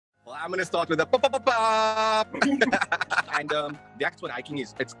I'm going to start with a pa pa pa pa. And that's what hiking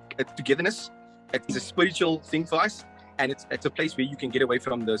is. It's togetherness. It's a spiritual thing for us. And it's a place where you can get away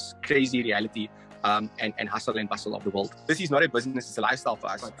from this crazy reality and hustle and bustle of the world. This is not a business, it's a lifestyle for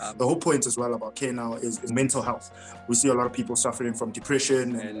us. The whole point as well about KNL is mental health. We see a lot of people suffering from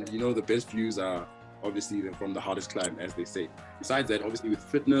depression. And you know, the best views are obviously from the hardest climb, as they say. Besides that, obviously with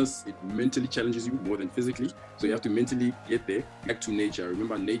fitness, it mentally challenges you more than physically. So you have to mentally get there, back to nature.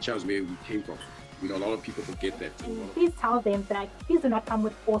 Remember, nature is where we came from. You know, a lot of people forget that. Please tell them that please do not come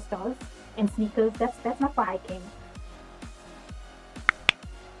with 4 stars and sneakers. That's not for hiking.